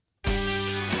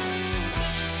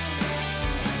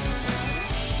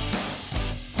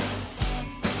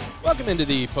Welcome into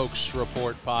the Pokes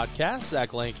Report podcast.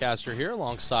 Zach Lancaster here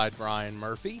alongside Brian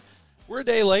Murphy. We're a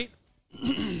day late.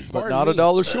 But not a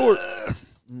dollar short.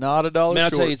 Not a dollar short.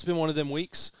 I'll tell you, it's been one of them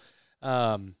weeks.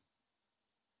 Long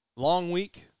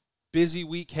week, busy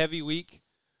week, heavy week.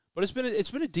 But it's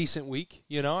been a decent week.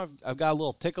 You know, I've got a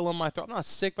little tickle in my throat. I'm not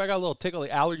sick, but I got a little tickle. The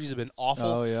allergies have been awful.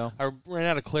 Oh, yeah. I ran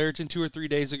out of Claritin 2 or 3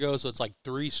 days ago, so it's like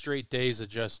 3 straight days of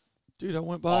just Dude, I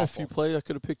went by. awful. If you played, I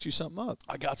could have picked you something up.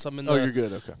 I got some in the... Oh, you're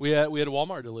good. Okay. We had a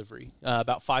Walmart delivery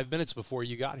about 5 minutes before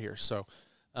you got here, so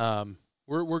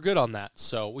we're good on that.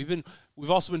 So we've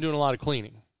also been doing a lot of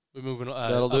cleaning. We're moving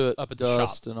That'll do it. up at the shop.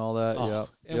 Dust and all that. Oh, Yeah.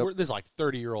 And there's like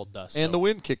 30-year-old dust. And so the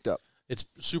wind kicked up. it's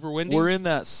super windy. We're in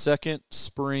that second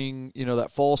spring,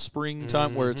 that fall spring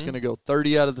time where it's Mhm. going to go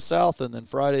 30 out of the south, and then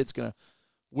Friday it's going to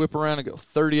whip around and go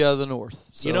 30 out of the north.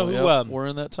 So, You know who, we're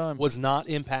in that time. was not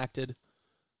impacted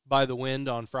by the wind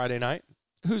on Friday night?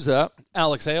 Who's that?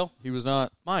 Alex Hale. He was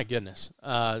not. My goodness.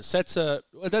 Ties a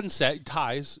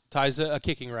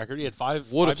kicking record. He had five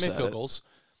Would have made said field it. goals.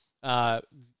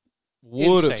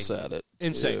 Would have Insane. said it.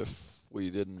 Insane. If we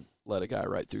didn't let a guy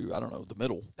right through, I don't know, the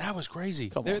middle. That was crazy.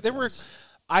 Come there on, were.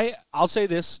 guys. I'll say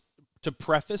this to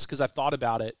preface, because I've thought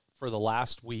about it for the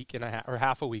last week and or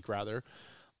half a week rather.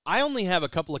 I only have a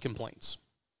couple of complaints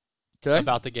Okay.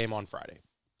 about the game on Friday,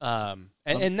 and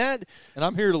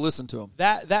I'm here to listen to him.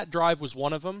 that drive was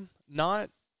one of them. Not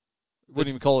Wouldn't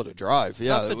even call it a drive.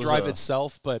 Yeah, not the it was drive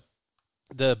itself, but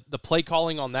the play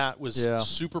calling on that was Yeah.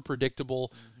 super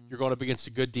predictable. You're going up against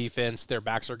a good defense. Their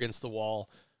backs are against the wall.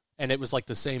 And it was like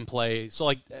the same play. So,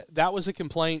 like, that was a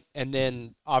complaint. And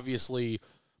then, obviously,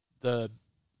 the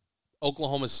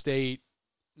Oklahoma State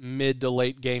mid to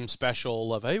late game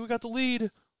special of, hey, we got the lead.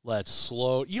 Let's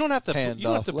slow. You don't have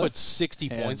to put 60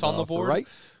 points on the board. Right.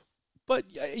 But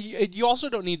you also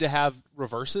don't need to have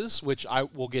reverses, which I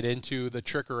will get into the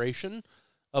trickeration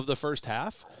of the first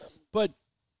half. But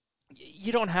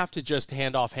you don't have to just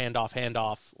hand off,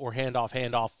 or hand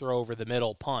off, throw over the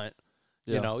middle, punt.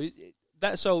 Yeah. You know,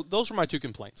 so those were my two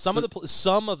complaints. Some of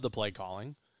the play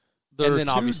calling, There and are then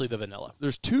two- obviously the vanilla.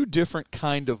 There's two different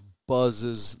kind of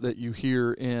buzzes that you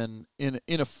hear in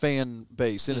a fan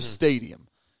base, in a stadium.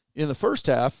 In the first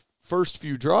half, first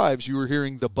few drives, you were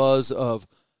hearing the buzz of,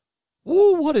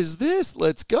 whoa, what is this?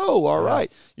 Let's go. All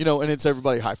right. And it's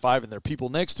everybody high-fiving their people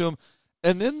next to them.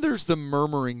 And then there's the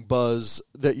murmuring buzz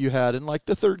that you had in like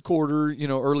the third quarter,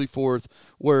 early fourth,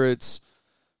 where it's,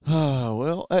 oh,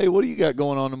 well, hey, what do you got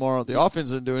going on tomorrow? The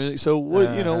offense isn't doing anything. So what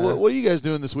are you guys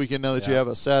doing this weekend now that you have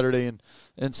a Saturday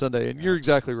and Sunday? And you're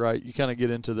exactly right. You kind of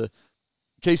get into the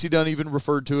Casey Dunn even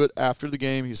referred to it after the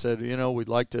game. He said, we'd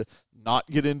like to not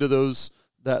get into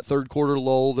that third quarter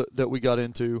lull that we got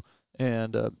into.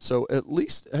 And so at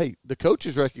least, hey, the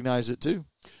coaches recognize it too.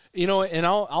 And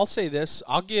I'll say this.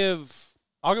 I'll give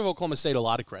Oklahoma State a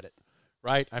lot of credit.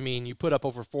 Right? I mean, you put up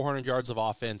over 400 yards of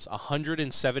offense,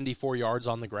 174 yards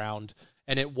on the ground,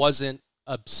 and it wasn't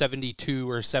a 72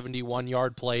 or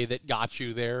 71-yard play that got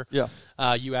you there. Yeah.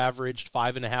 You averaged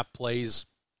 5.5 plays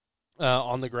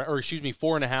on the ground, or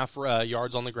 4.5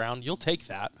 yards on the ground. You'll take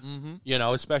that. Mm-hmm.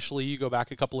 Especially you go back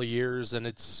a couple of years and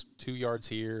it's 2 yards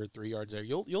here, 3 yards there.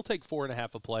 You'll take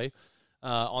 4.5 a play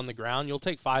on the ground. You'll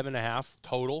take 5.5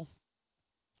 total.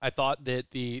 I thought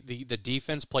that the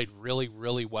defense played really,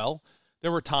 really well.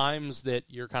 There were times that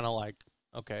you're kind of like,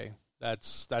 okay,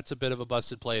 that's a bit of a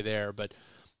busted play there. But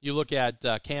you look at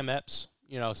Cam Epps,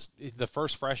 the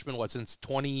first freshman, since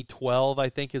 2012, I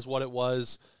think is what it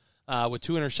was, with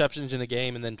 2 interceptions in a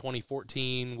game, and then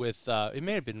 2014 with it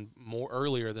may have been more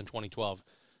earlier than 2012.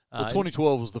 Well,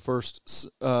 2012 was the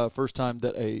first time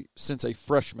that since a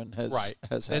freshman has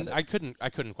had and it. I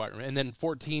couldn't quite remember. And then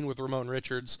 14 with Ramon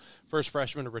Richards, first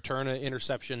freshman to return an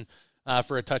interception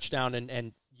for a touchdown,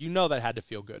 and that had to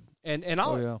feel good. And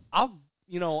I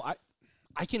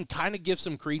can kind of give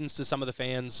some credence to some of the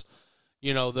fans.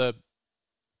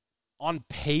 On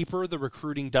paper the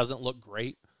recruiting doesn't look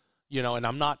great, and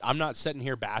I'm not sitting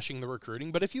here bashing the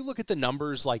recruiting, but if you look at the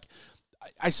numbers, like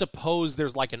I suppose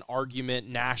there's like an argument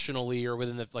nationally or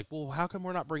within well, how come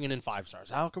we're not bringing in 5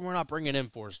 stars? How come we're not bringing in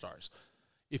 4 stars?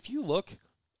 If you look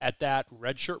at that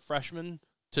redshirt freshman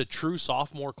to true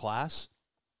sophomore class,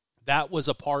 that was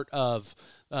a part of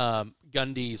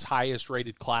Gundy's highest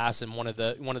rated class and one of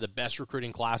the best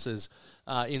recruiting classes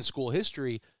in school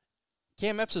history.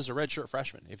 Cam Epps is a redshirt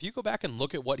freshman. If you go back and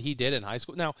look at what he did in high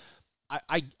school, now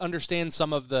I understand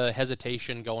some of the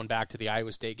hesitation going back to the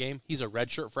Iowa State game. He's a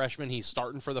redshirt freshman. He's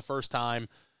starting for the first time.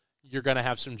 You're going to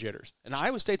have some jitters. And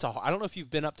Iowa State's I don't know if you've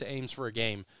been up to Ames for a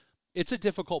game. it's a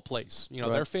difficult place. You know,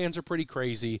 Right. their fans are pretty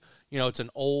crazy. You know, it's an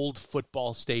old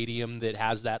football stadium that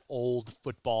has that old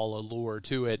football allure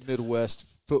to it. Midwest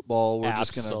football, we're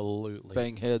Absolutely. just going to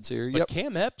bang heads here. But Yep.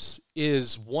 Cam Epps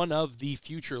is one of the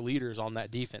future leaders on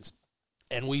that defense.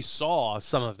 And we saw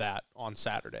some of that on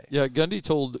Saturday. Yeah, Gundy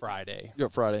told Friday. Yeah,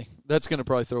 Friday. That's going to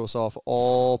probably throw us off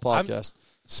all podcast.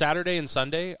 Saturday and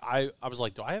Sunday, I was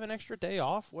like, do I have an extra day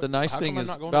off? The nice how thing come I'm is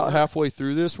not going about to work? halfway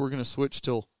through this, we're going to switch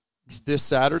till this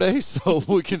Saturday, so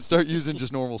we can start using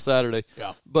just normal Saturday.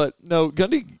 Yeah. But no,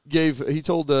 Gundy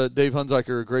told Dave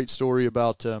Hunziker a great story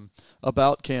about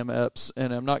Cam Epps,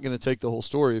 and I'm not going to take the whole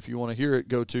story. If you want to hear it,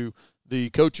 go to the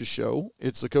Coaches Show.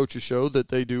 It's the Coaches Show that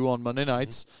they do on Monday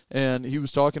nights, and he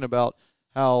was talking about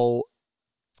how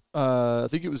I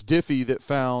think it was Duffy that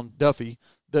found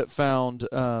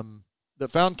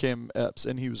Cam Epps,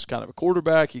 and he was kind of a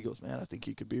quarterback. He goes, man, I think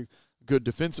he could be a good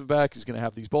defensive back. He's going to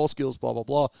have these ball skills, blah, blah,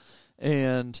 blah.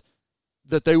 And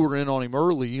that they were in on him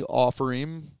early, offer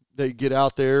him. They get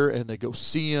out there and they go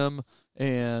see him.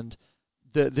 And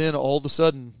that then all of a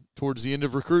sudden, towards the end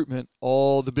of recruitment,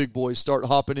 all the big boys start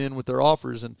hopping in with their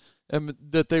offers, and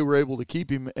that they were able to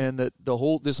keep him. And that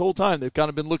this whole time they've kind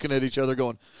of been looking at each other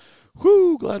going,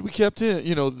 whoo, glad we kept him,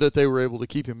 that they were able to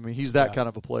keep him. I mean, he's that kind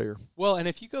of a player. Well, and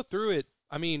if you go through it,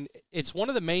 I mean, it's one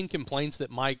of the main complaints that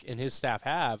Mike and his staff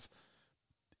have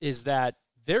is that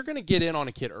they're going to get in on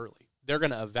a kid early. They're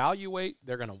going to evaluate.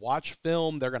 They're going to watch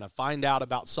film. They're going to find out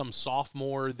about some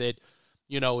sophomore that,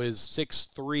 is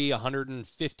 6'3",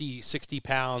 150, 60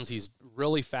 pounds. He's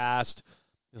really fast.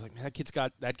 He's like, man,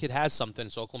 that kid has something.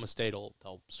 So Oklahoma State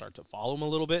they'll start to follow him a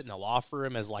little bit, and they'll offer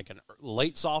him as like a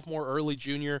late sophomore, early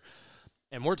junior.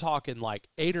 And we're talking like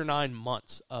 8 or 9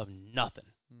 months of nothing.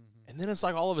 Mm-hmm. And then it's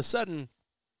like all of a sudden,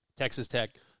 Texas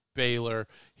Tech, Baylor,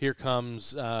 here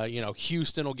comes,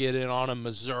 Houston will get in on him,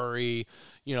 Missouri,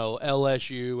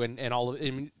 LSU, and all of it.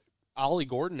 I mean, Ollie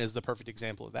Gordon is the perfect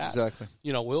example of that. Exactly.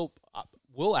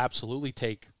 We'll absolutely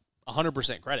take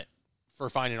 100% credit for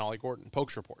finding Ollie Gordon.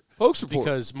 Pokes report.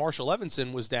 Because Marshall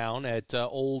Levinson was down at the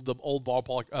old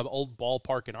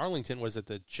ballpark in Arlington. Was it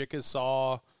the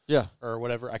Chickasaw? Yeah. Or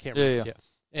whatever. I can't remember. Yeah.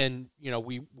 And,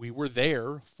 we were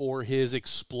there for his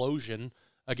explosion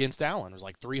against Allen. It was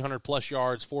like 300-plus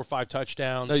yards, 4 or 5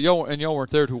 touchdowns. Now, y'all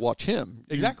weren't there to watch him.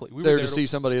 Exactly. We were there to see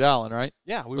somebody at Allen, right?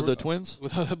 Yeah. We were the Twins?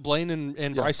 With Blaine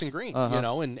and Bryson Green,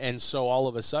 and so all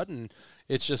of a sudden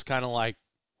it's just kind of like,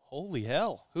 holy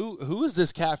hell, who is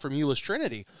this cat from Euless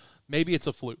Trinity? Maybe it's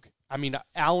a fluke. I mean,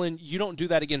 Allen, you don't do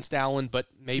that against Allen, but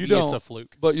maybe it's a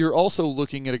fluke. But you're also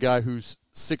looking at a guy who's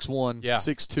 6'1",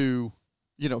 6'2",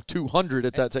 200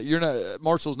 at that time.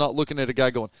 Marshall's not looking at a guy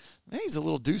going, man, he's a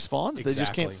little Deuce Vaughn that they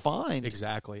just can't find.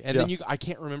 Exactly. And then I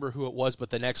can't remember who it was, but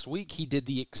the next week he did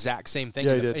the exact same thing.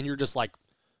 Yeah, he did. And you're just like,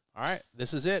 all right,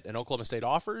 this is it. And Oklahoma State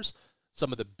offers.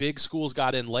 Some of the big schools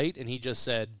got in late, and he just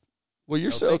said, well,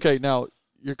 okay, now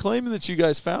you're claiming that you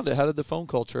guys found it. How did the phone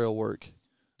call trail work?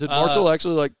 Did Marshall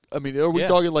actually, are we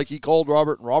talking like he called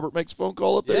Robert and Robert makes a phone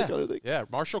call up there kind of thing? Yeah,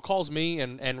 Marshall calls me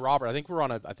and Robert. I think we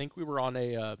were on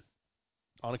a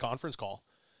conference call,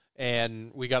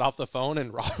 and we got off the phone,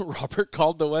 and Robert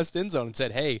called the West End Zone and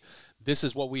said, hey, this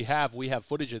is what we have. We have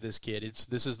footage of this kid.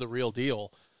 This is the real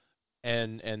deal,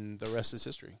 and the rest is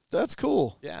history. That's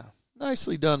cool. Yeah.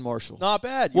 Nicely done, Marshall. Not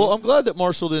bad. Well, I'm glad that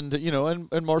Marshall didn't,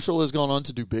 and Marshall has gone on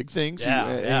to do big things.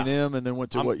 A&M, and then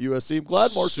went to USC. I'm glad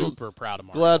Marshall. Super proud of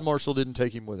Marshall. Glad Marshall didn't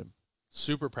take him with him.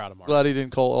 Super proud of Marshall. Glad he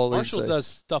didn't call all Marshall does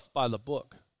stuff by the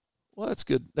book. Well, that's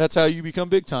good. That's how you become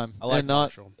big time. I like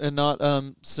Marshall. And not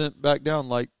sent back down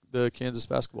like the Kansas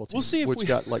basketball team, we'll see if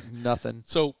got like nothing.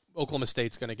 So Oklahoma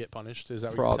State's going to get punished. Is that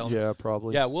what you're telling me? Yeah,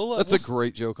 probably. Yeah, that's a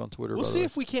great joke on Twitter. We'll see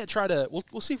if we can't try to.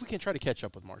 We'll see if we can try to catch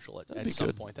up with Marshall at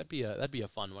some point. That'd be a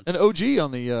fun one. An OG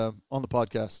on the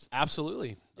podcast.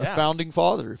 Absolutely, a founding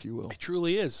father, if you will. It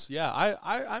truly is. Yeah,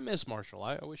 I miss Marshall.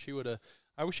 I wish he would have.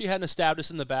 I wish he hadn't stabbed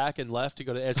us in the back and left to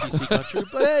go to SEC country.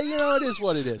 But it is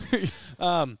what it is.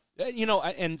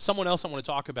 And someone else I want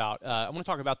to talk about. I want to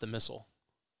talk about the missile.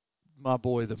 My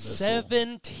boy, the missile.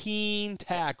 17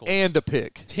 tackles. And a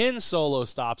pick. 10 solo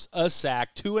stops, a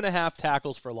sack, 2.5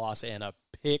 tackles for loss, and a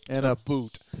pick and a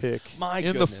boot pick. My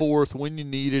goodness. In the fourth when you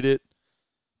needed it.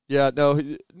 Yeah, no,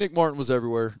 Nick Martin was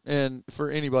everywhere. And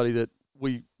for anybody that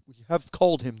we have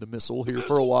called him the missile here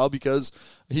for a while because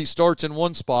he starts in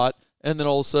one spot, and then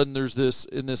all of a sudden there's this,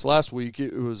 in this last week,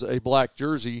 it was a black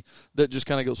jersey that just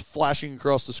kind of goes flashing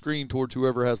across the screen towards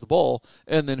whoever has the ball,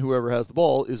 and then whoever has the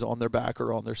ball is on their back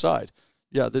or on their side.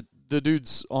 Yeah, the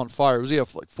dude's on fire. Was he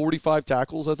have like 45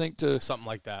 tackles, I think, to something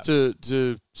like that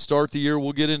to start the year?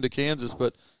 We'll get into Kansas,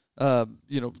 but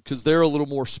because they're a little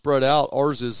more spread out.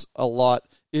 Ours is a lot.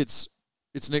 It's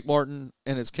it's Nick Martin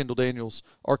and it's Kendall Daniels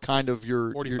are kind of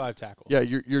your 45 tackles. Yeah,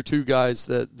 your two guys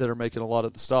that are making a lot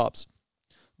of the stops.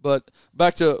 But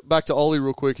back to Ollie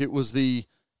real quick. It was the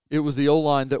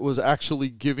O-line that was actually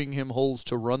giving him holes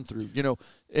to run through.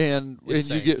 And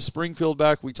you get Springfield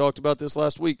back. We talked about this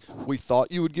last week. We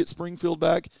thought you would get Springfield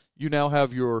back. You now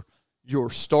have your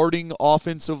starting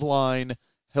offensive line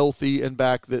healthy and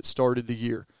back that started the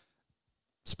year.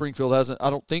 Springfield hasn't. I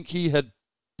don't think he had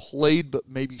played, but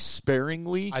maybe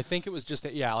sparingly. I think it was just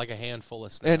like a handful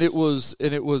of snaps. And it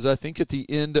was I think at the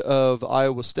end of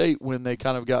Iowa State when they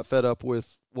kind of got fed up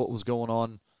with what was going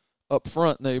on up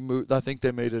front. And they moved. I think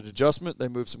they made an adjustment. They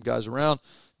moved some guys around.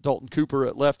 Dalton Cooper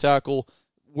at left tackle.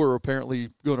 We're apparently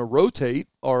going to rotate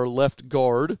our left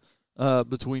guard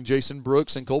between Jason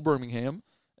Brooks and Cole Birmingham.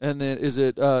 And then it's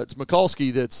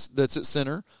Mikulski that's at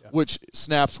center, which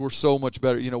snaps were so much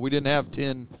better. We didn't have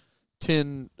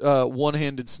 10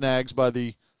 one-handed snags by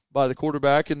the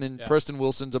quarterback, and then Preston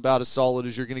Wilson's about as solid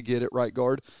as you're going to get at right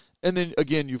guard. And then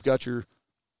again, you've got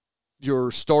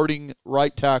your starting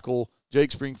right tackle,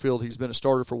 Jake Springfield. He's been a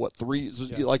starter for what, 3?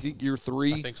 Like year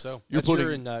 3? I think so. You're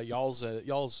putting in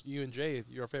y'all's you and Jay,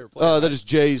 your favorite player. That is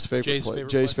Jay's favorite player.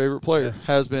 Jay's favorite player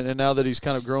has been, and now that he's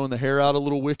kind of growing the hair out a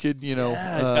little wicked, he's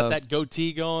got that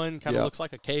goatee going. Kind of looks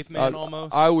like a caveman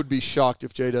almost. I would be shocked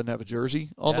if Jay doesn't have a jersey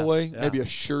on the way, maybe a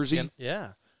jersey.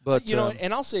 But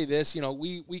and I'll say this,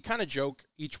 we kind of joke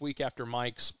each week after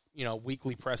Mike's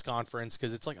weekly press conference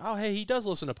because it's like, oh, hey, he does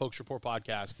listen to Pokes Report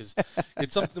podcast because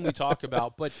it's something we talk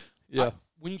about. But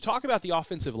when you talk about the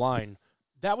offensive line,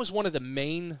 that was one of the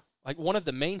main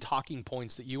talking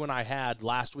points that you and I had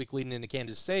last week leading into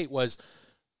Kansas State was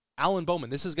Alan Bowman.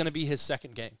 This is going to be his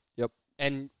second game. Yep.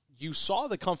 And you saw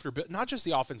the comfortability, not just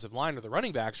the offensive line or the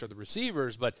running backs or the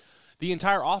receivers, but the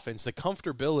entire offense, the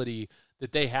comfortability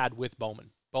that they had with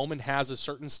Bowman. Bowman has a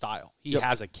certain style. He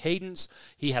has a cadence.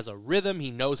 He has a rhythm.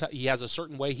 He knows he has a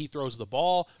certain way he throws the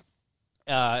ball.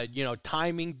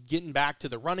 Timing, getting back to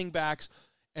the running backs,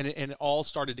 and it all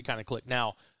started to kind of click.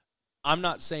 Now, I'm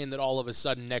not saying that all of a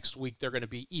sudden next week they're going to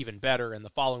be even better, and the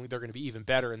following week they're going to be even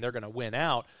better, and they're going to win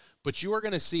out. But you are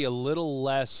going to see a little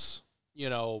less,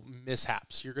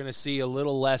 mishaps. You're going to see a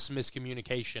little less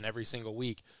miscommunication every single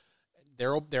week.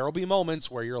 There'll be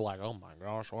moments where you're like, oh my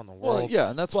gosh, what in the world? Well,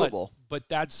 and that's football. But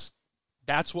that's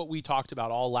what we talked about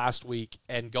all last week,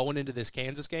 and going into this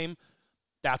Kansas game,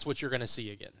 that's what you're going to see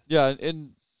again. Yeah,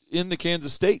 and in the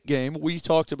Kansas State game, we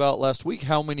talked about last week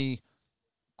how many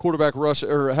quarterback rush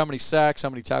or how many sacks, how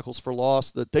many tackles for loss,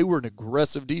 that they were an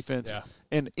aggressive defense. Yeah.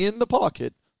 And in the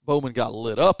pocket, Bowman got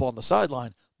lit up on the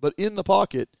sideline, but in the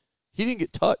pocket, he didn't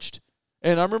get touched.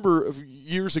 And I remember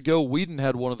years ago, Whedon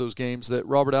had one of those games that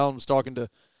Robert Allen was talking to,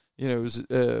 it was,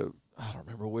 I don't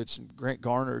remember which, Grant,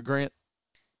 it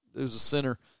was a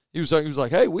center. He was like,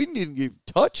 hey, Whedon didn't get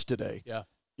touched today. Yeah.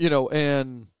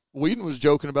 And Whedon was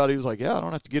joking about it. He was like, yeah, I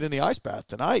don't have to get in the ice bath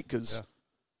tonight because,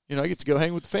 I get to go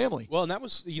hang with the family. Well, and that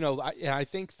was, I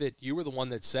think that you were the one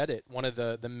that said it. One of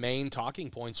the main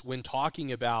talking points when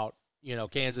talking about,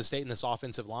 Kansas State and this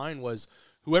offensive line was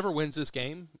whoever wins this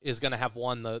game is going to have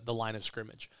won the line of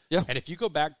scrimmage. Yeah. And if you go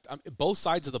back, both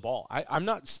sides of the ball,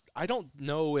 I don't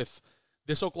know if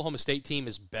this Oklahoma State team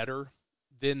is better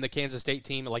than the Kansas State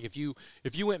team. Like if you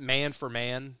went man for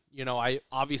man,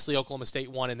 obviously Oklahoma State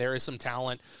won, and there is some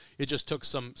talent. It just took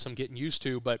some getting used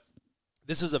to, but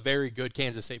this is a very good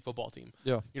Kansas State football team.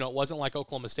 Yeah. It wasn't like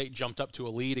Oklahoma State jumped up to a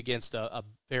lead against a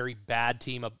very bad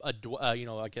team,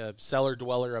 like a cellar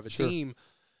dweller of a team,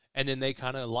 and then they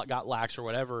kind of got lax or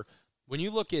whatever. When you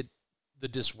look at the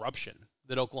disruption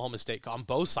that Oklahoma State on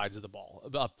both sides of the ball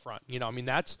up front,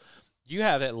 you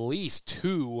have at least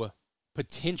 2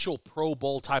 potential Pro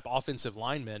Bowl type offensive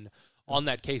linemen on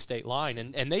that K-State line,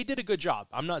 and they did a good job.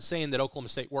 I'm not saying that Oklahoma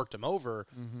State worked them over,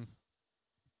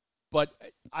 but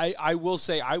I will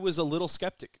say I was a little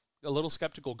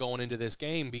skeptical going into this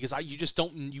game because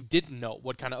you didn't know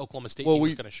what kind of Oklahoma State team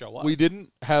was going to show up. We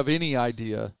didn't have any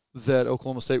idea that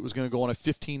Oklahoma State was going to go on a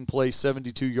 15-play,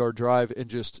 72-yard drive and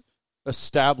just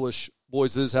establish,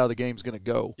 boys, this is how the game's going to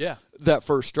go. Yeah. That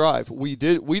first drive. We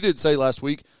did say last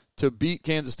week, to beat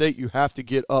Kansas State, you have to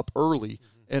get up early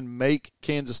and make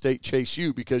Kansas State chase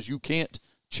you because you can't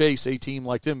chase a team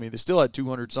like them. I mean, they still had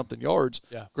 200-something yards.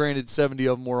 Yeah. Granted, 70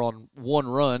 of them were on one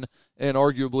run, and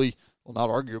arguably, well, not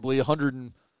arguably,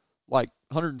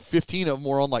 115 of them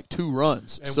were on like 2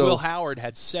 runs. And Will Howard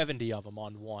had 70 of them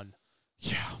on one.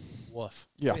 Yeah. Woof.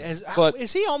 Yeah.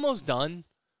 Is he almost done?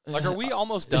 Like, are we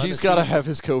almost done? He's got to have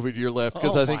his COVID year left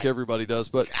because I think everybody does.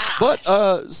 But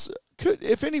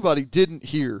if anybody didn't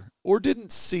hear or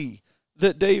didn't see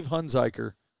that Dave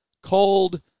Hunziker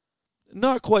called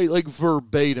not quite like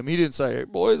verbatim. He didn't say, hey,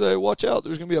 boys, hey, watch out,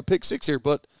 there's going to be a pick six here.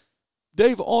 But,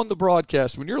 Dave, on the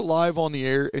broadcast, when you're live on the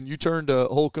air and you turn to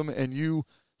Holcomb and you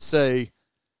say,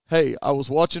 hey, I was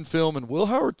watching film and Will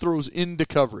Howard throws into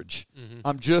coverage. Mm-hmm.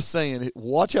 I'm just saying,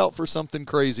 watch out for something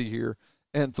crazy here.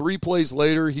 And 3 plays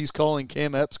later, he's calling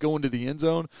Cam Epps going to the end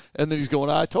zone, and then he's going,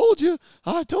 I told you.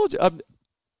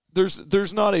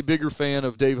 There's not a bigger fan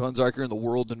of Dave Hunziker in the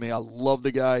world than me. I love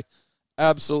the guy.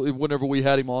 Absolutely. Whenever we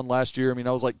had him on last year, I mean,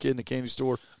 I was like a kid in a candy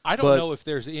store. I don't know if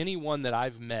there's anyone that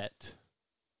I've met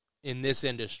in this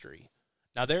industry.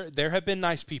 Now, there have been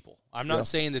nice people. I'm not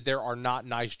saying that there are not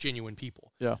nice, genuine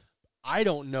people. Yeah. I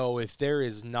don't know if there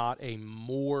is not a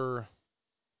more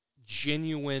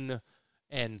genuine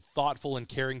and thoughtful and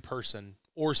caring person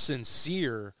or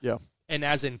sincere and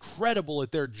as incredible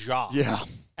at their job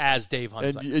as Dave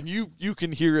Hunziker. And you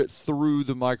can hear it through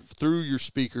the mic, through your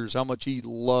speakers, how much he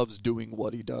loves doing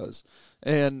what he does.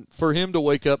 And for him to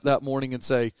wake up that morning and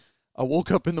say, I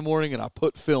woke up in the morning and I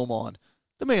put film on,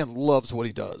 the man loves what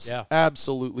he does. Yeah.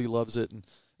 Absolutely loves it.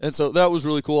 And so that was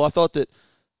really cool. I thought that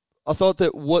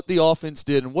what the offense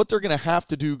did and what they're going to have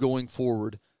to do going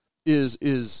forward is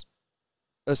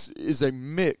a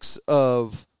mix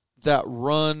of that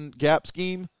run gap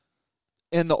scheme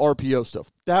and the RPO stuff.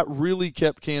 That really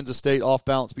kept Kansas State off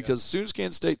balance because as soon as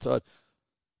Kansas State saw it,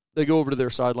 they go over to their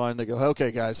sideline. They go,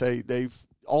 okay, guys, hey, they've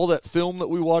all that film that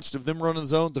we watched of them running the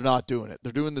zone, they're not doing it.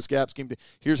 They're doing this gap scheme thing.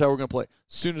 Here's how we're going to play.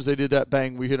 As soon as they did that,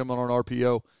 bang, we hit them on an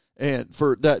RPO. And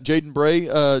for that Jaden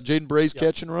Bray's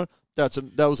catch and run, that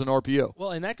was an RPO.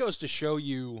 Well, and that goes to show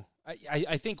you,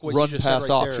 I think what run you just pass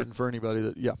said right option there, for anybody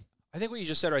that I think what you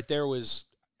just said right there was,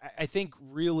 I think,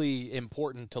 really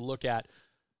important to look at.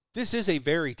 This is a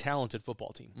very talented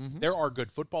football team. Mm-hmm. There are good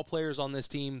football players on this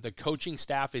team. The coaching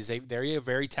staff is a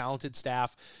very talented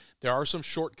staff. There are some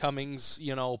shortcomings,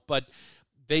 but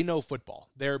they know football.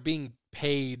 They're being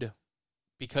paid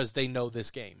because they know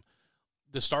this game.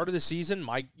 The start of the season,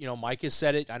 Mike has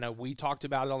said it. I know we talked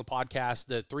about it on the podcast.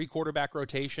 The 3-quarterback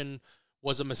rotation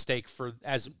was a mistake for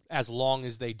as long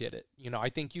as they did it. I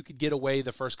think you could get away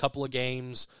the first couple of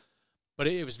games, but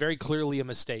it was very clearly a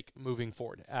mistake moving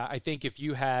forward. I think if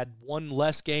you had one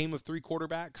less game of 3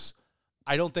 quarterbacks,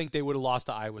 I don't think they would have lost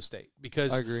to Iowa State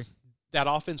because I agree. That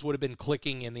offense would have been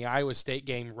clicking in the Iowa State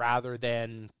game rather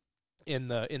than in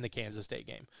the Kansas State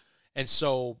game. And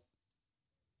so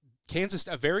Kansas,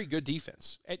 a very good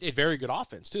defense, a very good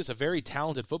offense too. It's a very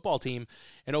talented football team,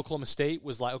 and Oklahoma State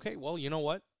was like, okay, well, you know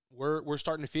what? We're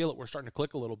starting to feel it. We're starting to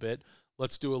click a little bit.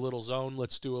 Let's do a little zone.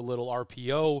 Let's do a little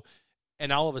RPO.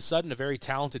 And all of a sudden, a very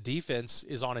talented defense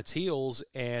is on its heels,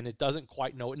 and it doesn't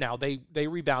quite know it. Now, they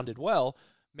rebounded well,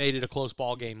 made it a close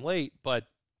ball game late, but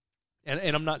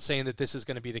and I'm not saying that this is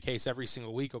going to be the case every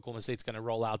single week. Oklahoma State's going to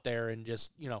roll out there and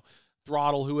just,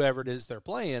 throttle whoever it is they're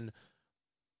playing.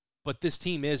 But this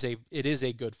team is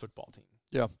a good football team.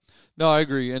 Yeah. No, I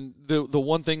agree. And the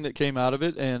one thing that came out of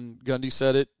it, and Gundy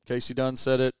said it, Casey Dunn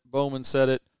said it, Bowman said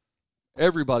it,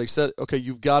 everybody said it, okay,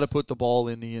 you've got to put the ball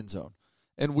in the end zone.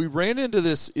 And we ran into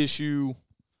this issue.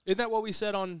 Isn't that what we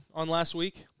said on last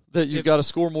week? That you've got to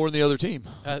score more than the other team.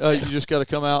 You just got to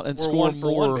come out and score one for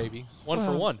more. One, baby. One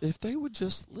for one. If they would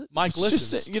just Mike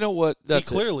listens. You know what? That's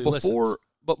he clearly listens.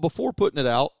 But before putting it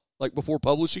out, like before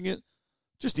publishing it,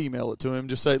 just email it to him.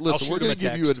 Just say, listen, we're going to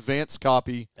give you advanced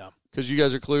copy because you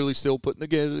guys are clearly still putting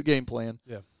the game plan.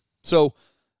 Yeah. So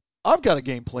I've got a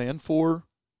game plan for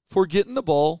getting the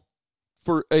ball,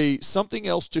 for something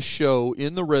else to show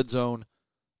in the red zone.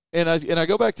 And I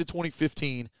go back to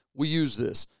 2015. We use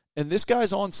this. And this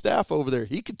guy's on staff over there.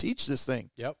 He could teach this thing.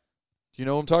 Yep. Do you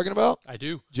know what I'm talking about? I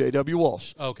do. J.W.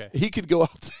 Walsh. Okay. He could go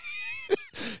out.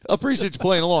 I appreciate you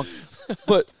playing along.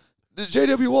 But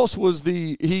J.W. Walsh was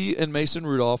he and Mason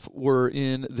Rudolph were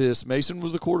in this. Mason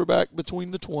was the quarterback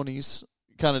between the 20s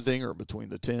kind of thing, or between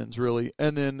the 10s, really.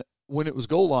 And then when it was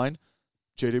goal line,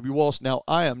 J.W. Walsh. Now,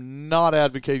 I am not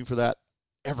advocating for that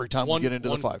every time we get into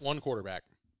the 5. One quarterback.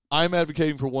 I'm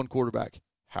advocating for one quarterback.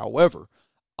 However,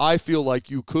 I feel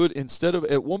like you could, instead of,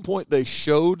 at one point they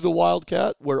showed the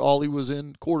Wildcat where Ollie was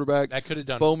in quarterback. That could have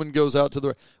done. Bowman goes out to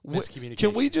the miscommunication.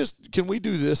 Can we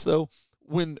do this though?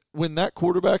 When that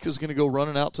quarterback is going to go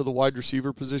running out to the wide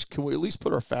receiver position, can we at least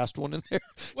put our fast one in there?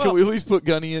 Well, can we at least put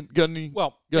Gundy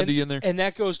in there? And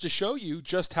that goes to show you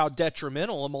just how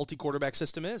detrimental a multi-quarterback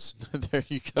system is. There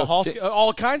you go.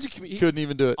 All kinds of couldn't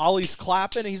even do it. Ollie's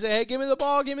clapping. He said, "Hey, give me the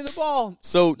ball."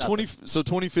 So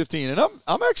 2015, and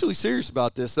I'm actually serious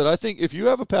about this. That I think if you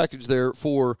have a package there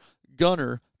for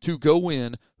Gunner to go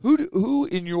in, who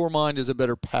in your mind is a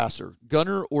better passer,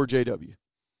 Gunner or JW?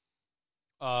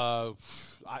 I've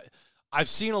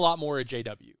seen a lot more at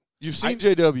JW. You've seen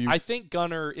JW. I think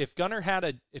Gunner, if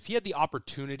he had the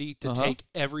opportunity to take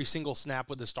every single snap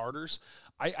with the starters,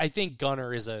 I think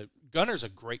Gunner's a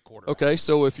great quarterback. Okay,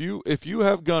 so if you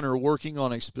have Gunner working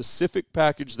on a specific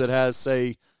package that has,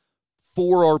 say,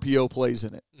 4 RPO plays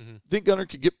in it, think Gunner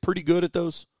could get pretty good at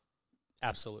those?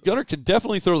 Absolutely. Gunner can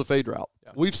definitely throw the fade route.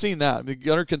 Yeah. We've seen that. I mean,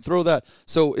 Gunner can throw that.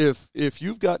 So if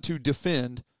you've got to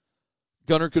defend,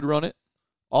 Gunner could run it,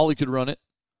 Ollie could run it,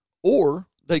 or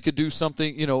they could do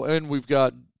something, and we've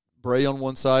got Bray on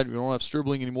one side. We don't have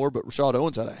Stribling anymore, but Rashad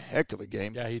Owens had a heck of a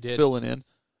game. Yeah, he did. Filling in.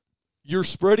 You're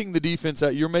spreading the defense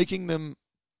out. You're making them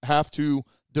have to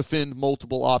defend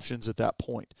multiple options at that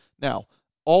point. Now,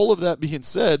 all of that being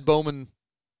said, Bowman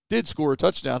did score a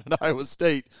touchdown at Iowa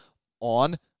State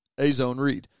on a zone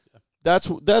read. Yeah.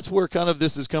 That's where kind of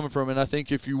this is coming from. And I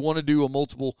think if you want to do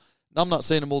I'm not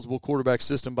saying a multiple quarterback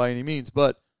system by any means,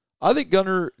 but I think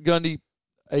Gunner Gundy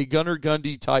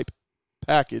type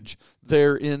package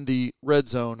there in the red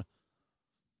zone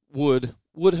would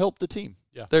help the team.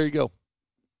 Yeah. There you go.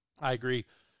 I agree.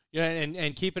 Yeah,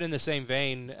 and keep it in the same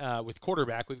vein with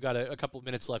quarterback. We've got a couple of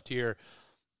minutes left here.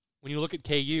 When you look at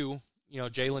KU,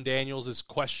 Jalen Daniels is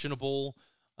questionable.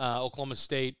 Oklahoma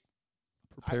State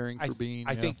preparing for Bean.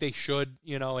 I think they should,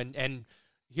 and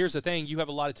here's the thing, you have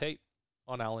a lot of tape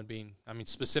on Allen Bean. I mean,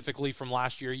 specifically from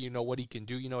last year, what he can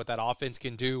do, what that offense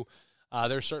can do.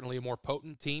 They're certainly a more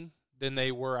potent team than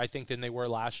they were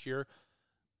last year.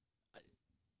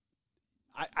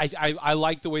 I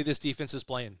like the way this defense is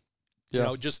playing.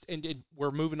 Yeah.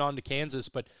 We're moving on to Kansas,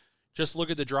 but just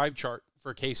look at the drive chart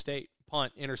for K-State.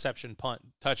 Punt, interception, punt,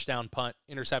 touchdown, punt,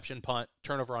 interception, punt,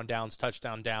 turnover on downs,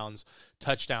 touchdown, downs,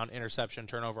 touchdown, interception,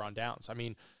 turnover on downs. I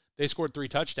mean, they scored 3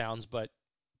 touchdowns, but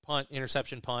punt,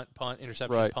 interception, punt,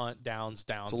 interception, right. Punt, downs.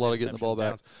 It's a lot of getting the ball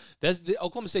back. The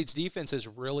Oklahoma State's defense has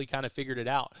really kind of figured it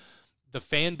out. The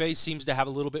fan base seems to have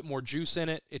a little bit more juice in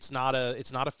it. It's not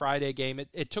a Friday game.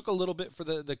 It took a little bit for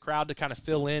the crowd to kind of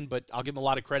fill in, but I'll give them a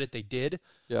lot of credit. They did.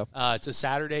 Yeah. It's a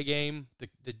Saturday game.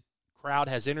 The crowd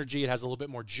has energy. It has a little bit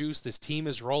more juice. This team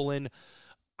is rolling.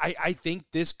 I think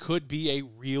this could be a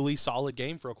really solid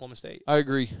game for Oklahoma State. I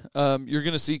agree. You're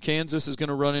going to see Kansas is going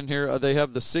to run in here. They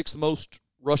have the 6th most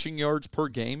rushing yards per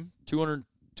game,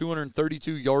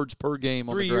 232 yards per game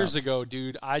on the ground. 3 years ago,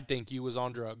 dude, I'd think you was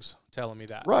on drugs telling me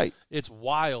that. Right. It's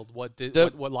wild what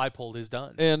Leipold has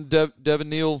done. And Devin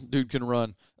Neal, dude, can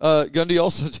run. Gundy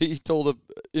also, he told an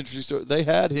interesting story. They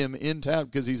had him in town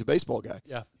because he's a baseball guy.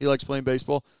 Yeah. He likes playing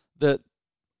baseball. That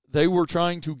they were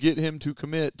trying to get him to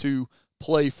commit to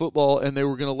play football, and they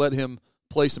were going to let him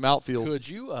play some outfield. Could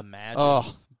you imagine?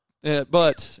 Oh, yeah,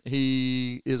 but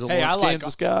he is a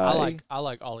Kansas guy. I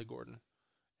like Ollie Gordon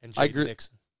and Jaden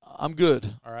Nixon. I'm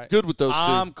good. All right. Good with those two.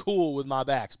 I'm cool with my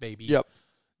backs, baby. Yep.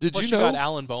 Plus, you got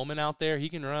Alan Bowman out there. He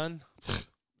can run.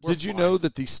 Did you know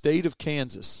that the state of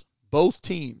Kansas, both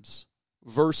teams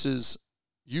versus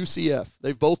UCF,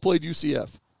 they've both played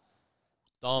UCF,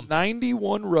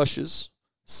 91 rushes,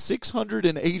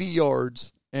 680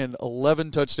 yards, and 11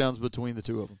 touchdowns between the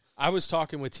two of them. I was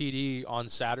talking with TD on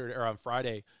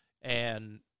Friday,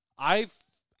 and I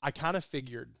kind of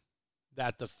figured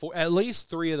that at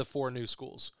least 3 of the 4 new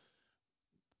schools,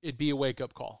 it'd be a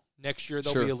wake-up call. Next year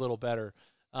they'll be a little better.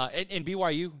 And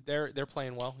BYU, they're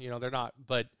playing well. They're not.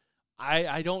 But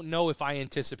I don't know if I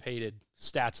anticipated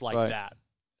stats like that,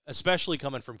 especially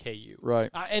coming from KU. Right.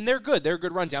 And they're good. They're a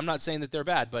good run team. I'm not saying that they're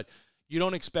bad, but you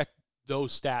don't expect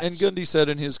those stats. And Gundy said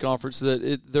in his conference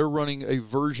that they're running a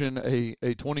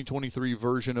 2023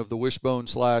 version of the wishbone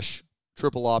 /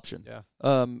 triple option. Yeah.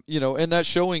 And that's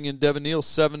showing in Devin Neal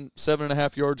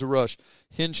 7.5 yards a rush.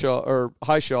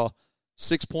 Highshaw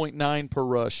 6.9 per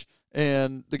rush.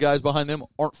 And the guys behind them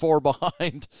aren't far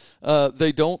behind.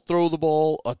 They don't throw the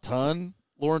ball a ton.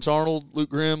 Lawrence Arnold, Luke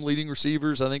Grimm, leading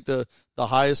receivers. I think the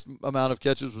highest amount of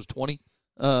catches was 20.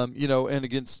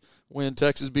 And when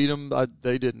Texas beat them,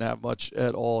 they didn't have much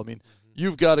at all. I mean,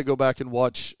 you've got to go back and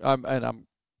watch. I'm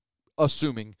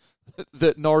assuming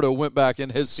that Nardo went back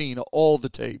and has seen all the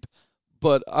tape.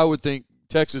 But I would think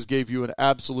Texas gave you an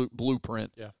absolute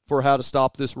blueprint for how to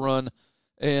stop this run.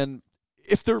 And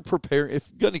if they're prepared,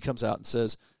 if Gundy comes out and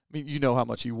says, I mean, you know how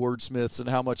much he wordsmiths and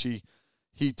how much he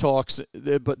talks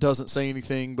but doesn't say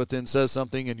anything but then says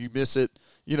something and you miss it,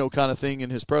 kind of thing in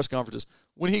his press conferences.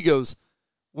 When he goes,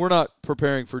 we're not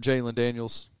preparing for Jalen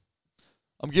Daniels,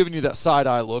 I'm giving you that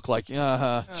side-eye look like,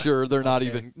 sure, they're not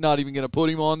even going to put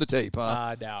him on the tape, huh?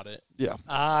 I doubt it. Yeah.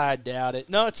 I doubt it.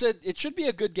 No, it should be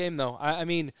a good game, though. I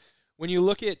mean, when you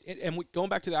look at it, and going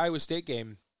back to the Iowa State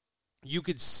game, you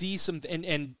could see some –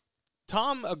 and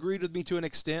Tom agreed with me to an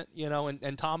extent,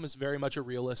 and Tom is very much a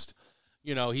realist.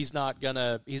 he's not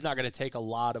gonna take a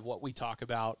lot of what we talk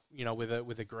about,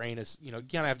 with a grain of, you kind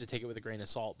of have to take it with a grain of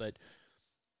salt. But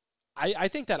I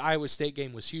think that Iowa State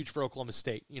game was huge for Oklahoma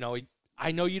State.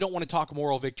 I know you don't want to talk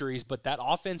moral victories, but that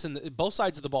offense and both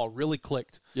sides of the ball really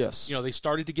clicked. Yes. They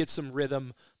started to get some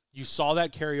rhythm. You saw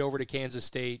that carry over to Kansas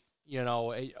State.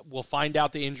 We'll find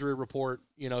out the injury report,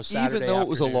 Saturday Even though it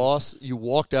was a loss, you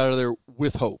walked out of there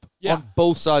with hope on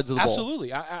both sides of the ball.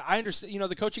 Absolutely. I understand.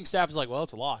 The coaching staff is like, well,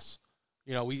 it's a loss.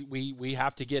 We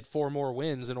have to get 4 more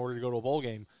wins in order to go to a bowl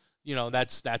game.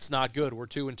 That's not good. We're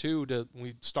 2-2.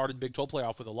 We started Big 12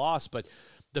 playoff with a loss, but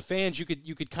the fans, you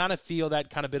could kind of feel that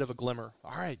kind of bit of a glimmer.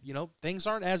 All right, things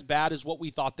aren't as bad as what we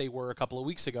thought they were a couple of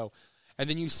weeks ago. And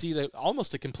then you see that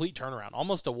almost a complete turnaround,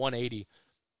 almost a 180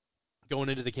 going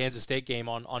into the Kansas State game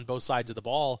on both sides of the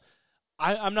ball.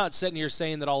 I'm not sitting here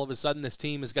saying that all of a sudden this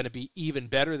team is going to be even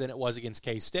better than it was against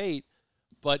K-State,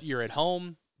 but you're at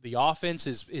home. The offense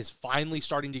is finally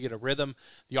starting to get a rhythm.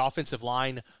 The offensive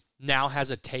line now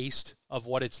has a taste of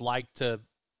what it's like to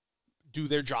do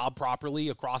their job properly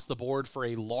across the board for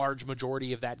a large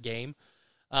majority of that game.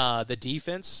 The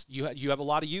defense, you have a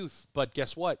lot of youth, but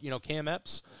guess what? Cam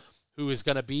Epps, who is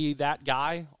going to be that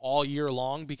guy all year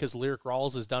long because Lyric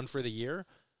Rawls is done for the year.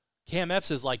 Cam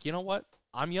Epps is like, you know what?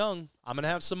 I'm young. I'm going to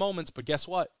have some moments, but guess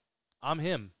what? I'm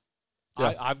him.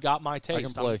 Yeah. I've got my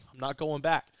taste. I'm not going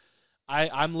back.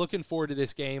 I'm looking forward to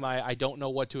this game. I don't know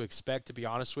what to expect, to be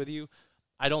honest with you.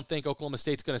 I don't think Oklahoma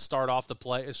State's going to start off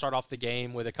the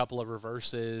game with a couple of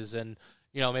reverses and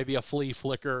maybe a flea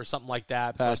flicker or something like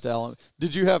that. Pass to Allen.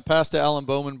 Did you have pass to Alan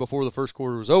Bowman before the first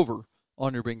quarter was over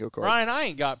on your bingo card? Ryan, I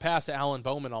ain't got pass to Alan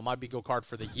Bowman on my bingo card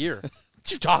for the year.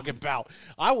 What you talking about?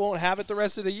 I won't have it the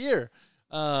rest of the year.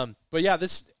 But yeah,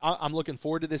 I'm looking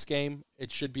forward to this game.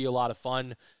 It should be a lot of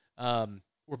fun.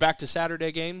 We're back to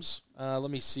Saturday games. Let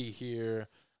me see here.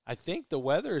 I think the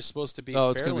weather is supposed to be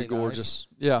fairly it's going to be gorgeous.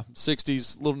 Nice. Yeah,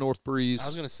 60s, little north breeze. I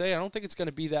was going to say, I don't think it's going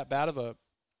to be that bad of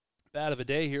a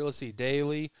day here. Let's see,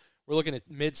 daily. We're looking at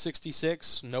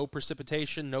mid-66, no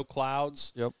precipitation, no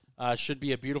clouds. Yep. Should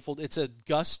be it's a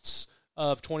gusts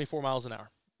of 24 miles an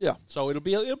hour. Yeah. So it'll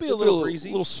be a little breezy.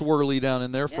 A little swirly down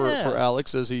in there for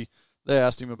Alex as they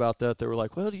asked him about that. They were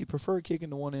like, well, do you prefer kicking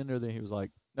to one end or then he was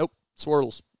like, nope,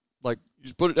 swirls. Like, you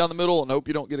just put it down the middle and hope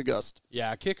you don't get a gust.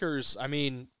 Yeah, kickers, I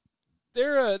mean,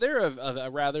 they're a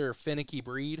rather finicky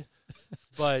breed.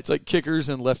 But it's like kickers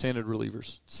and left-handed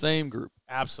relievers. Same group.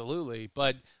 Absolutely.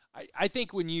 But I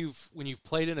think when you've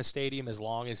played in a stadium as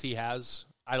long as he has,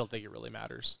 I don't think it really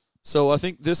matters. So I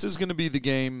think this is going to be the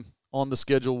game on the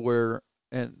schedule where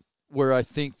I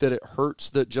think that it hurts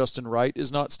that Justin Wright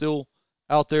is not still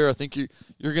out there. I think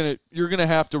you're gonna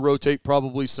have to rotate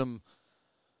probably some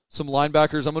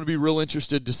linebackers. I'm going to be real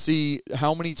interested to see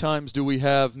how many times do we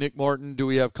have Nick Martin, do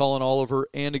we have Colin Oliver,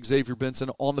 and Xavier Benson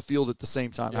on the field at the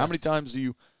same time? Yeah. How many times do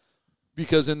you –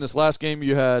 because in this last game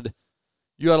you had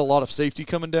a lot of safety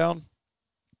coming down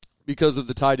because of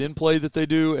the tight end play that they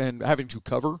do and having to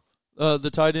cover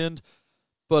the tight end.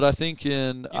 But I think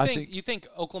you think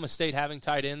Oklahoma State having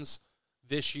tight ends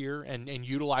this year and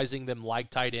utilizing them like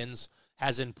tight ends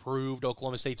has improved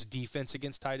Oklahoma State's defense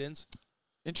against tight ends?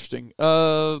 Interesting.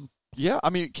 Yeah, I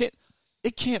mean,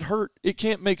 it can't hurt. It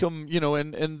can't make them,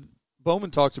 and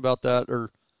Bowman talked about that,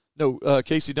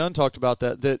 Casey Dunn talked about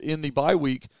that in the bye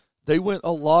week, they went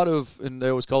a lot of, and they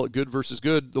always call it good versus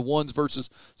good, the ones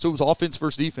versus, so it was offense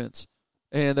versus defense.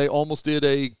 And they almost did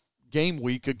a game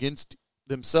week against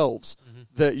themselves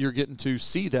that you're getting to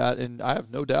see that. And I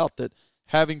have no doubt that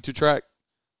having to track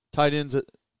tight ends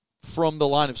from the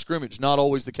line of scrimmage, not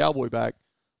always the cowboy back,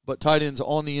 but tight ends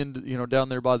on the end, down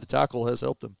there by the tackle has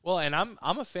helped them. Well, and I'm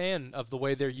a fan of the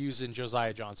way they're using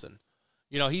Josiah Johnson.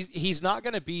 He's not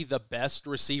going to be the best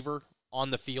receiver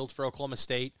on the field for Oklahoma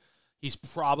State. He's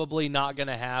probably not going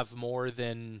to have more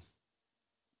than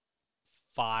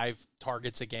 5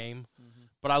 targets a game. Mm-hmm.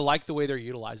 But I like the way they're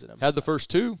utilizing him. Had the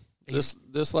first 2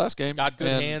 this last game. Got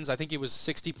good hands. I think he was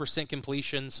 60%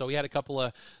 completion, so he had a couple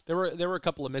of there were a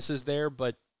couple of misses there,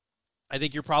 but I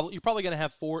think you're probably going to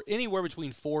have anywhere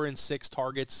between 4 and 6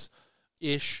 targets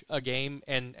ish a game,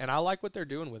 and I like what they're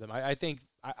doing with him. I think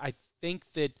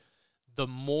that the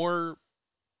more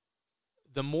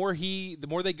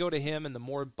they go to him, and the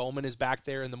more Bowman is back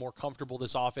there, and the more comfortable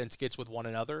this offense gets with one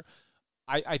another,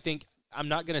 I think I'm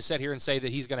not going to sit here and say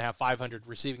that he's going to have 500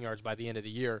 receiving yards by the end of the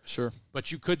year. Sure. But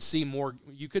you could see more.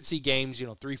 You could see games,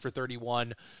 3 for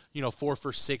 31, 4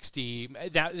 for 60.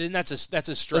 That's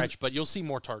a stretch, but you'll see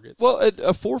more targets. Well,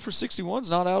 a 4 for 61 is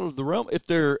not out of the realm. If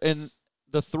they're and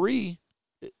the 3,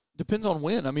 it depends on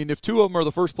when. I mean, if 2 of them are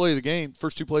the first 2 plays of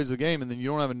the game, and then you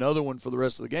don't have another one for the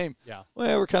rest of the game. Yeah.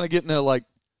 Well, we're kind of getting to like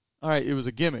all right, it was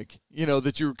a gimmick,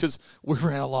 because we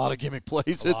ran a lot of gimmick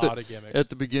plays at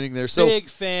the beginning there. So big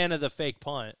fan of the fake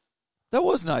punt. That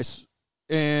was nice.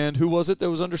 And who was it that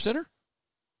was under center?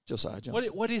 Josiah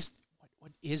Johnson. What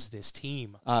is this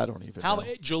team? I don't even know.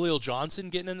 Jaleel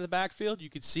Johnson getting into the backfield? You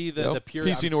could see the pure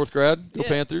PC North grad, go yeah,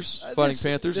 Panthers, fighting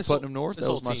Panthers, Putnam North. That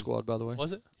was my squad, by the way.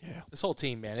 Was it? Yeah. This whole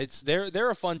team, man.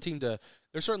 They're a fun team they're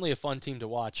certainly a fun team to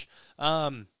watch.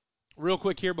 Real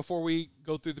quick here before we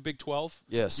go through the Big 12.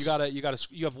 Yes.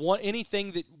 You have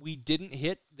anything that we didn't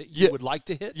hit that you would like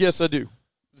to hit? Yes, I do.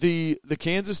 The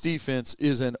Kansas defense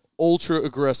is an ultra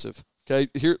aggressive. Okay,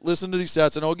 here, listen to these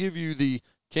stats, and I'll give you the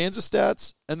Kansas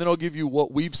stats, and then I'll give you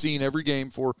what we've seen every game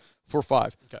for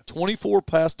 5. Okay. 24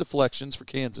 pass deflections for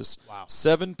Kansas. Wow.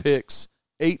 7 picks,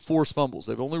 8 forced fumbles.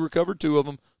 They've only recovered 2 of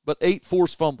them, but 8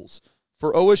 forced fumbles.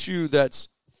 For OSU, that's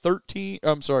 13,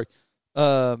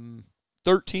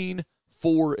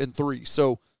 4 and 3.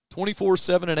 So 24,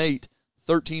 7 and 8,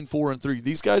 13, 4 and 3.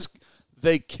 These guys,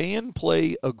 they can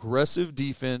play aggressive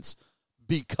defense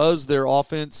because their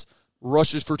offense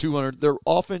rushes for 200. Their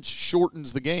offense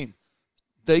shortens the game.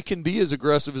 They can be as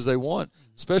aggressive as they want,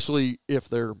 especially if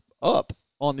they're up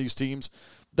on these teams.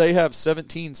 They have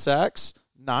 17 sacks.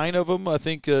 9 of them, I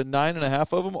think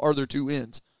 9.5 of them are their 2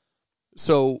 ends.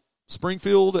 So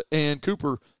Springfield and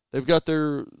Cooper, they've got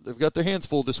their hands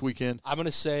full this weekend. I'm going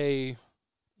to say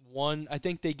one. I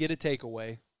think they get a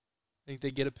takeaway. I think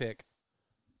they get a pick.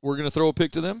 We're going to throw a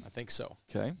pick to them? I think so.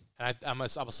 Okay. And I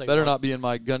will say better not be in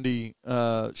my Gundy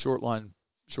short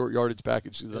yardage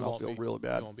package, because then I'll feel really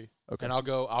bad. It won't be. Okay. And I'll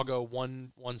go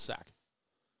one sack.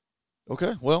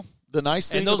 Okay. Well, the nice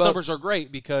thing and those numbers are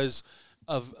great because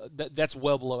of that's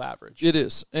well below average. It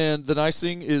is. And the nice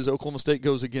thing is Oklahoma State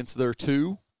goes against their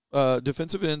 2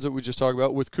 defensive ends that we just talked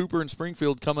about, with Cooper and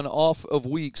Springfield coming off of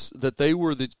weeks that they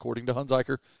were according to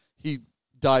Hunziker, he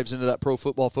dives into that Pro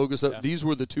Football Focus. Yeah. These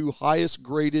were the 2 highest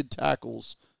graded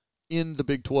tackles in the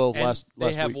Big 12 last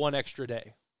week. They have one extra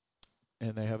day.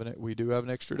 And we do have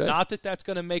an extra day. Not that that's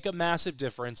going to make a massive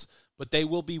difference, but they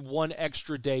will be one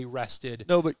extra day rested.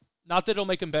 No, but not that it'll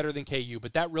make them better than KU,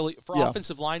 but that really for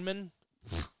offensive linemen.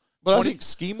 But I think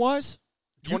scheme-wise,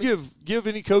 you give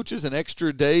any coaches an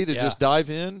extra day to just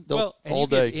dive in all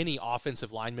day. Give any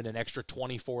offensive lineman an extra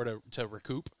 24 to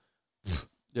recoup.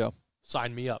 Yeah.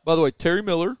 Sign me up. By the way, Terry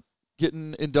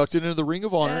getting inducted into the Ring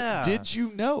of Honor. Yeah. Did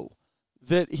you know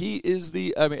that he is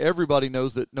everybody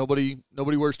knows that nobody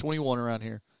wears 21 around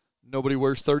here. Nobody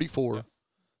wears 34. Yep.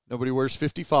 Nobody wears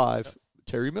 55. Yep.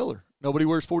 Terry Miller. Nobody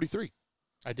wears 43.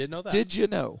 I did know that. Did you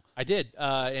know? I did.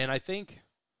 And I think,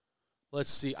 let's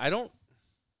see, I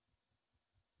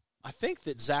think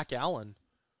that Zach Allen,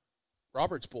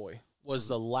 Robert's boy, was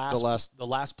the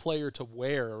last player to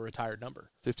wear a retired number.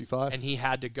 55. And he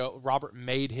had to go. Robert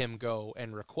made him go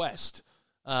and request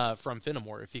from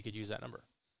Fenimore if he could use that number.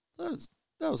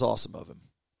 That was awesome of him.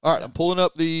 All right, I'm pulling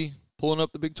up the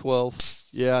Big 12.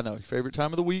 Yeah, I know. Your favorite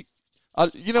time of the week.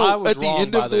 At the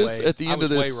end of this,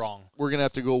 we're gonna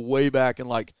have to go way back and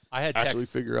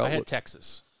figure out. I had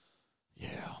Texas. Yeah.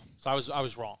 So I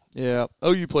was wrong. Yeah.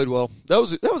 Oh, you played well. That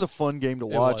was a fun game to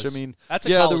watch. I mean,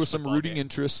 there was some rooting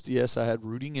interest. Yes, I had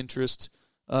rooting interest.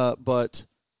 But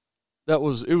it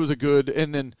was a good.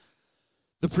 And then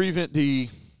the prevent D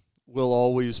will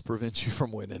always prevent you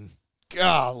from winning.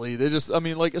 Golly, as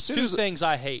soon Two as things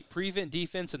I hate: prevent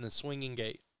defense and the swinging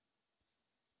gate.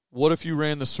 What if you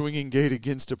ran the swinging gate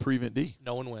against a prevent D?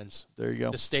 No one wins. There you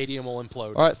go. The stadium will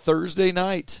implode. All right, Thursday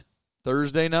night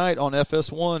on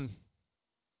FS1.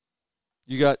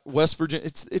 You got West Virginia.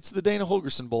 It's the Dana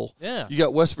Holgerson Bowl. Yeah. You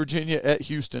got West Virginia at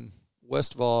Houston.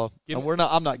 Westval.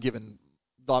 I'm not giving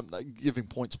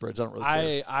point spreads. I don't really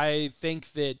care. I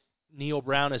think that Neil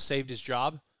Brown has saved his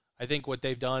job. I think what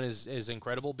they've done is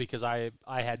incredible because I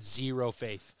had zero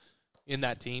faith in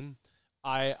that team.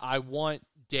 I want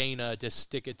Dana to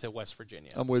stick it to West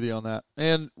Virginia. I'm with you on that.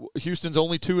 And Houston's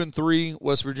only 2-3.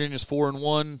 West Virginia's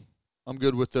 4-1. I'm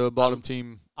good with the bottom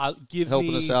team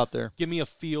helping us out there. Give me a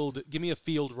field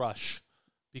rush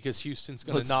because Houston's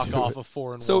going to knock off a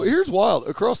 4-1. So here's wild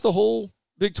across the whole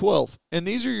Big 12, and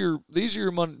these are your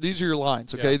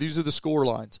lines. Okay, These are the score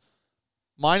lines: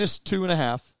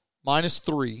 -2.5,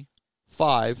 -3,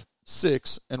 5,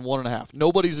 6, and 1.5.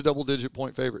 Nobody's a double-digit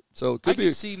point favorite, so it could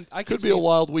be a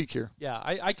wild week here. Yeah,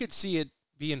 I could see it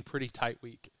being pretty tight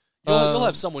week. You'll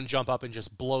have someone jump up and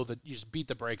just beat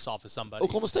the brakes off of somebody.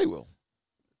 Oklahoma State will.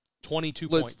 22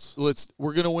 points.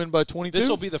 We're going to win by 22. This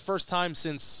will be the first time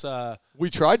since we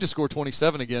tried to score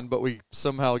 27 again, but we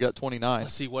somehow got 29.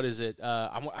 Let's see, what is it?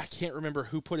 I can't remember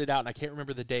who put it out, and I can't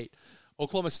remember the date.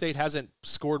 Oklahoma State hasn't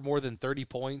scored more than 30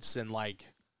 points in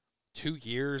 2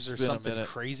 years or It's been a something minute.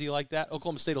 crazy like that.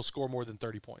 Oklahoma State will score more than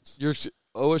 30 points. Your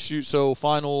OSU, so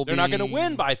final will They're be, not going to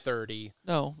win by 30.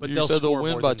 No, but you they'll said they'll score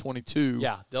win more by than- 22.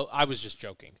 Yeah, I was just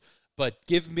joking. But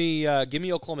give me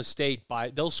Oklahoma State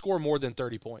they'll score more than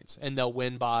 30 points, and they'll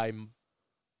win by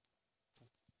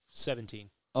 17.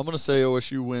 I'm going to say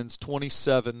OSU wins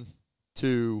 27-15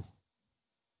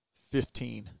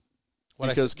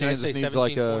 because Kansas needs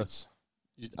like points?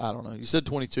 I don't know. You said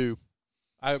 22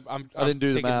 I didn't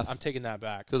do the math. I'm taking that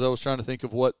back. because I was trying to think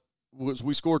of what was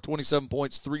we scored 27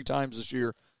 points 3 times this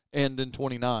year and in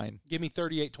 29. Give me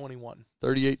 38-21.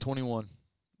 38-21.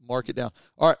 Mark it down.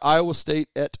 All right, Iowa State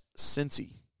at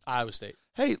Cincy. Iowa State.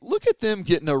 Hey, look at them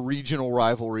getting a regional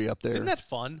rivalry up there. Isn't that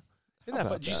fun? Isn't that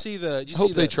fun? Did you see I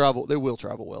hope they travel. They will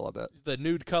travel well, I bet. the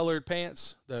nude-colored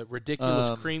pants, the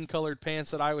ridiculous cream-colored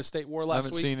pants that Iowa State wore last I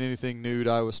haven't week? seen anything nude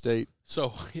Iowa State.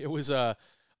 So it was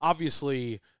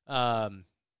obviously I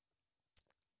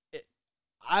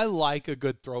like a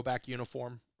good throwback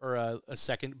uniform or a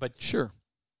second, but Sure.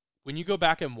 when you go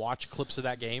back and watch clips of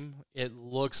that game, it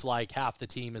looks like half the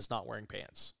team is not wearing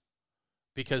pants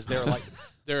because they're like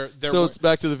they're So it's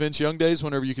back to the Vince Young days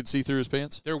whenever you could see through his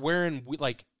pants? they're wearing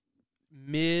like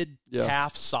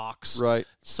mid-calf socks. Right.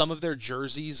 Some of their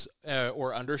jerseys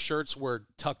or undershirts were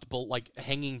tucked, like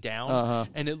hanging down,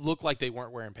 and it looked like they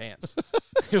weren't wearing pants.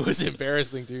 It was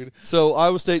embarrassing, dude. So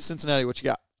Iowa State, Cincinnati, what you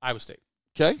got? Iowa State.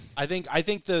 Okay. I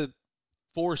think the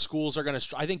 4 schools are going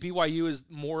to. I think BYU is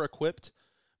more equipped,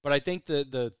 but I think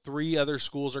the 3 other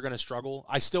schools are going to struggle.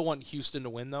 I still want Houston to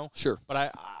win though. Sure.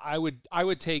 But I would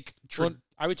take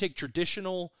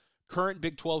traditional current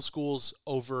Big 12 schools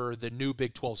over the new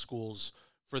Big 12 schools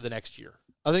for the next year.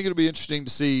 I think it'll be interesting to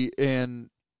see, and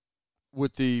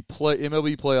with the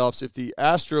MLB playoffs, if the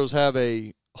Astros have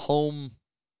a home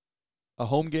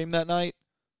game that night,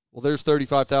 well, there's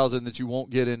 35,000 that you won't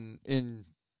get in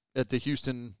at the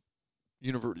Houston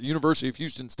University of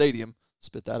Houston Stadium.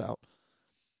 Spit that out.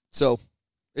 So,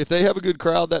 if they have a good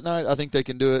crowd that night, I think they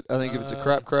can do it. I think if it's a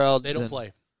crap crowd, they don't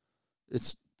play.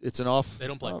 It's an off. They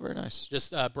don't play. Oh, very nice.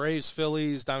 Just Braves,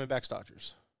 Phillies, Diamondbacks,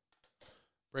 Dodgers.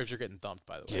 Braves are getting thumped,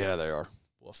 by the way. Yeah, they are.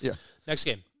 Woof. Yeah. Next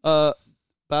game.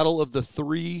 Battle of the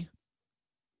three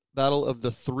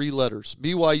letters.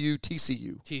 BYU,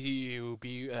 TCU.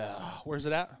 Where's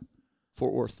it at?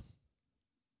 Fort Worth.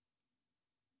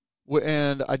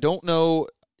 And I don't know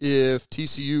if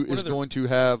TCU is going to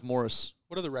have Morris.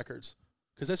 What are the records?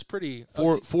 Because that's pretty.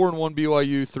 4-1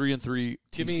 BYU, 3-3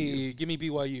 TCU. Give me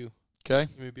BYU. Okay.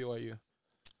 Give me BYU.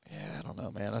 Yeah, I don't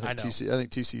know, man. I think know.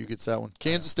 TCU gets that one.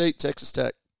 Kansas State, Texas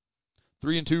Tech.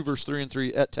 3-2 versus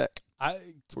 3-3 at Tech.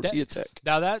 Tortilla Tech.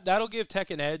 Now that'll give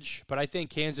Tech an edge, but I think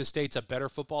Kansas State's a better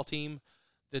football team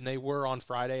than they were on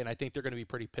Friday, and I think they're going to be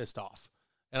pretty pissed off.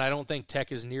 And I don't think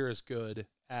Tech is near as good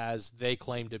as they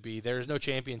claim to be. There's no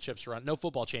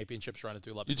football championships running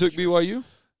through Lubbock. You took BYU?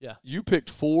 Yeah. You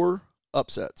picked 4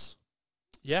 upsets.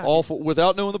 Yeah.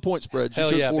 Without knowing the point spread. You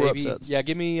took 4 baby. upsets. Yeah,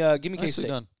 give me K-State.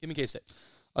 Done. Give me K-State.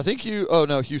 I think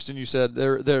Houston, you said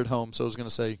they're at home, so I was going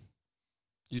to say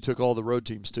you took all the road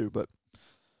teams too, but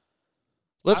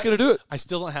let's get to do it. I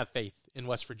still don't have faith in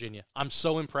West Virginia. I'm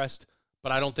so impressed,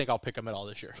 but I don't think I'll pick them at all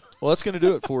this year. Well, that's going to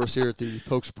do it for us here at the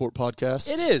Pokes Report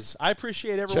podcast. It is. I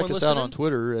appreciate everyone listening. Check us listening. out on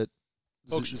Twitter at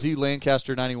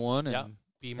ZLancaster91 and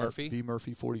B Murphy.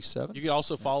 BMurphy47. You can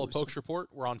also follow Pokes Report.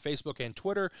 We're on Facebook and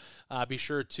Twitter. Be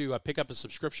sure to pick up a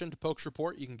subscription to Pokes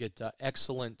Report. You can get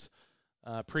excellent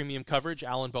premium coverage.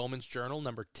 Alan Bowman's Journal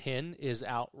number 10 is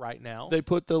out right now. They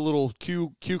put the little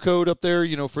Q code up there,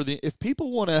 for if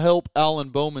people want to help Alan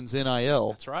Bowman's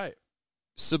NIL. That's right.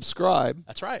 Subscribe.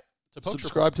 That's right.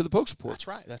 Subscribe to the Pokes Report.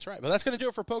 That's right. But that's going to do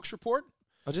it for Pokes Report.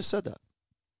 I just said that.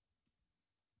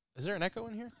 Is there an echo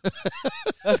in here?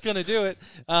 That's going to do it.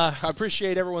 I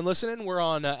appreciate everyone listening. We're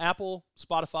on Apple,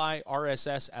 Spotify,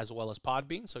 RSS, as well as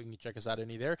Podbean, so you can check us out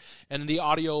any there. And the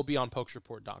audio will be on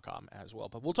pokesreport.com as well.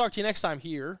 But we'll talk to you next time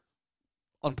here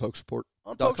on pokesreport.com.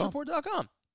 on pokesreport.com.